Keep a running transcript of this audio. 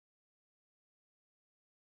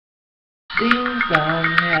Ding dong,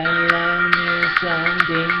 hello, new song.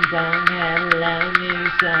 Ding dong, hello, new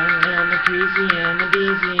song. I'm a crazy and a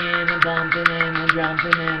busy and a bumping and a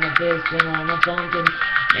jumping and a fisting on a fountain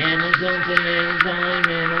and a something and a time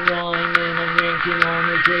and a rhyme and a ranking on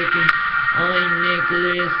a taking. I'm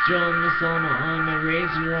Nicholas from Messana. I'm a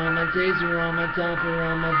razor, I'm a taser, I'm a topper,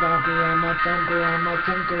 I'm a bopper, I'm a thumper, I'm a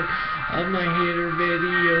thunker. Of my hitter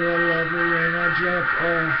video, I love her and I drop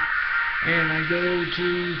off. And I go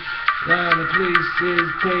to a lot of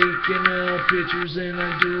places, taking pictures, and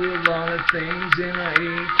I do a lot of things, and I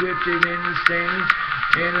encrypt it in the stands,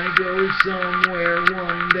 and I go somewhere,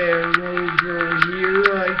 one there, over here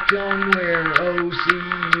I come where, oh, see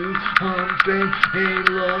you humping, hey,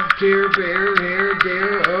 love, care, bear, hair,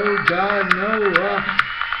 dare, oh, God, no,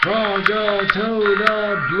 frog, toad,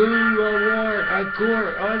 blue, wart,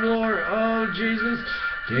 court, lord, oh, Jesus,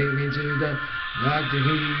 take me to the Dr.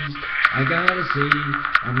 Who's, I gotta see,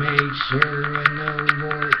 I make sure I know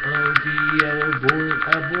Mort, abort,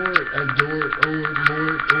 adort,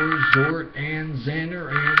 mort, zort, and Xander,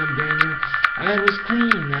 and a banner. I was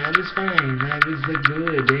clean, I was fine, I was the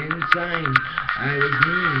good inside. I was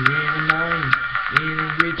mean in a mind, in a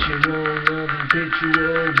ritual of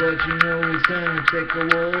habitual, but you know it's kind of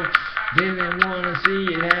fickle. Didn't wanna see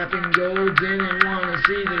it happen, go. Didn't wanna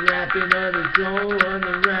see the rapping of the toe, or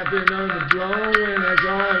the rapping of the blow. And I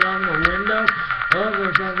saw it on the window of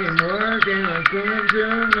her fucking work, and I couldn't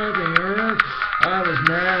do nothing else. I was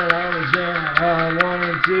mad, I was I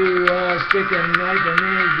wanted to stick a knife in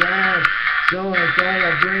his ass, so I thought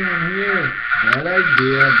I'd bring him here. Bad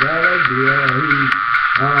idea, he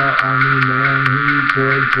army man, he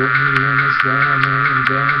could put me in a slam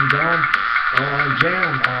and then dump.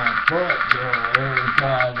 Jam, foot,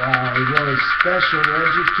 God, I was special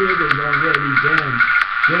educated already then.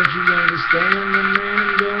 Don't you understand the man,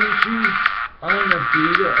 don't you? I'm a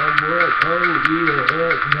feeder of what? Oh, eater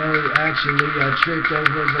up. No, actually, I tripped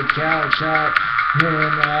over the couch out,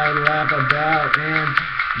 and I laugh about, and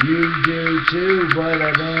you do too, but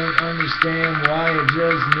I don't understand why. It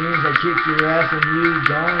just means I kick your ass and you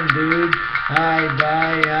gone, dude. I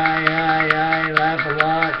laugh a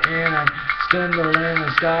lot, and I stumble and I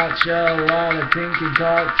scotch a lot of thinking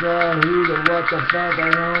thoughts, who the what the fuck,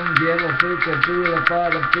 I don't give a fuck, a fool, a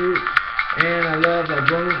fart, a foot, and I love a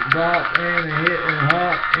boom, bop, and a hit and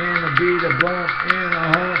hop, and a beat, a bump, and a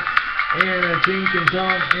hump, and a tink and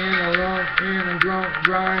thump, and a lump, and a grump,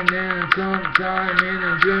 grind, and a sometime, and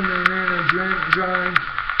a dreaming, and a drink, grind,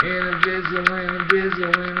 and a bizzle,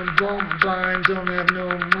 and a bump, bind, don't have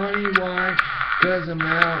no money, why? 'Cause I'm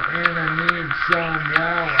out and I need some,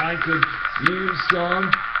 wow, I could use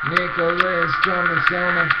some. Nicholas from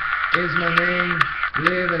Messana is my name.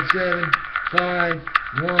 Live at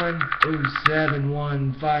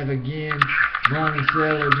 7510715 again.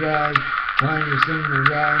 Monticello Drive, find your singer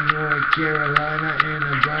ride, North Carolina, and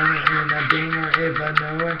a drummer and a dinger if I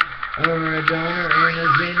know it, or a donor and a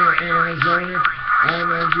zinger and a zoner.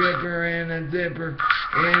 I'm a dripper and a dipper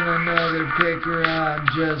and another picker. I'm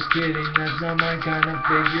just kidding, that's not my kind of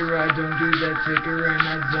figure. I don't do that ticker and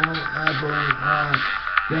I blink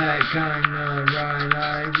that kind of ride.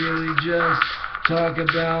 I really just talk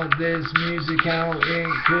about this music, how it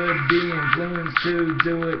could be influenced to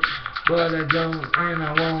do it, but I don't and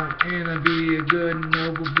I won't, and I be a good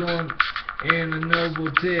noble blunt and a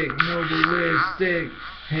noble tick, noble lipstick.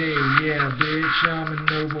 Hey, yeah, bitch, I'm a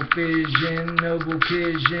noble fission of a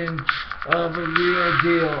real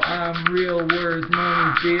deal. I'm real worth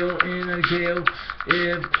money, feel in a kill.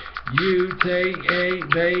 If you take a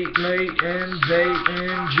bait, late and bait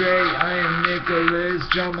and J, I am Nicholas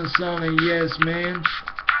from Messana, yes, man.